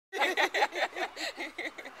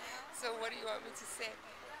So what do you want me to say?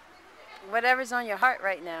 Whatever's on your heart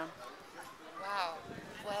right now. Wow.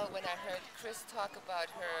 Well, when I heard Chris talk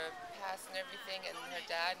about her past and everything and her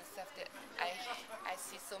dad and stuff, that I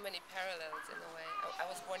see so many parallels in a way. I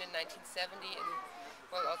was born in 1970 in,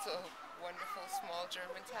 well, also a wonderful small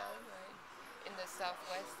German town, right, in the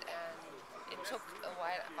southwest, and it took a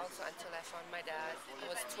while also until I found my dad. I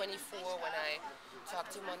was 24 when I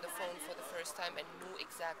talked to him on the phone for the first time and knew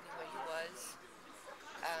exactly where he was.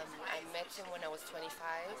 I met him when I was 25,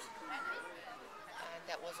 and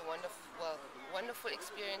that was a wonderful, well, wonderful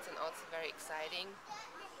experience and also very exciting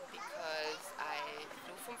because I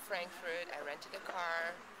flew from Frankfurt. I rented a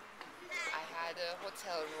car. I had a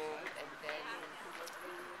hotel room, and then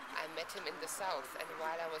I met him in the south. And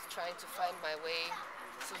while I was trying to find my way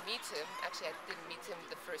to meet him, actually I didn't meet him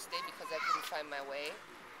the first day because I couldn't find my way.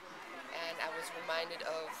 And I was reminded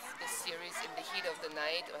of this series In the Heat of the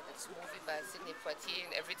Night, or this movie by Sidney Poitier.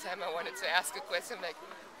 And every time I wanted to ask a question, I'm like,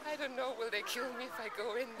 I don't know, will they kill me if I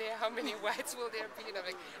go in there? How many whites will there be? And I'm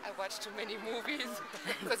like, I watched too many movies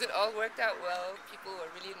because it all worked out well. People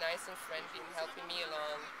were really nice and friendly and helping me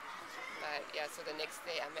along. But yeah, so the next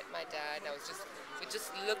day I met my dad, and we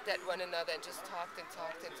just looked at one another and just talked and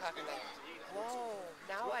talked and talked. And like, whoa,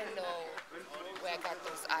 now I know where I got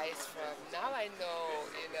those eyes from. Now I know,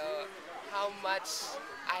 how much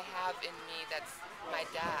I have in me that's my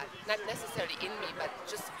dad. Not necessarily in me, but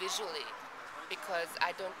just visually. Because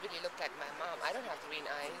I don't really look like my mom. I don't have green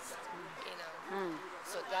eyes. Mm.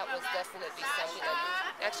 So that was definitely something that,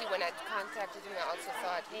 actually when I contacted him, I also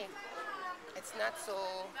thought, hey, it's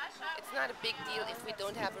not a big deal if we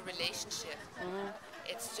don't have a relationship. Mm-hmm.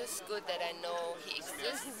 It's just good that I know he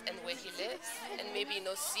exists and where he lives, and maybe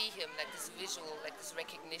see him like this visual, like this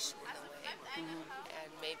recognition in a way, Mm-hmm.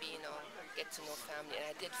 and maybe get to know family. And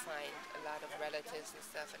I did find a lot of relatives and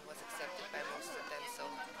stuff, and was accepted by most of them, so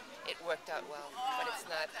it worked out well. But it's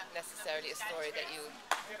not necessarily a story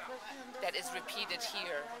that is repeated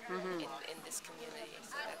here Mm-hmm. in this community.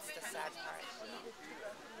 So that's the sad part.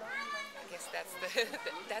 I guess that's the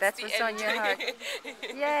That's the what's on end. your heart.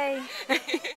 Yay!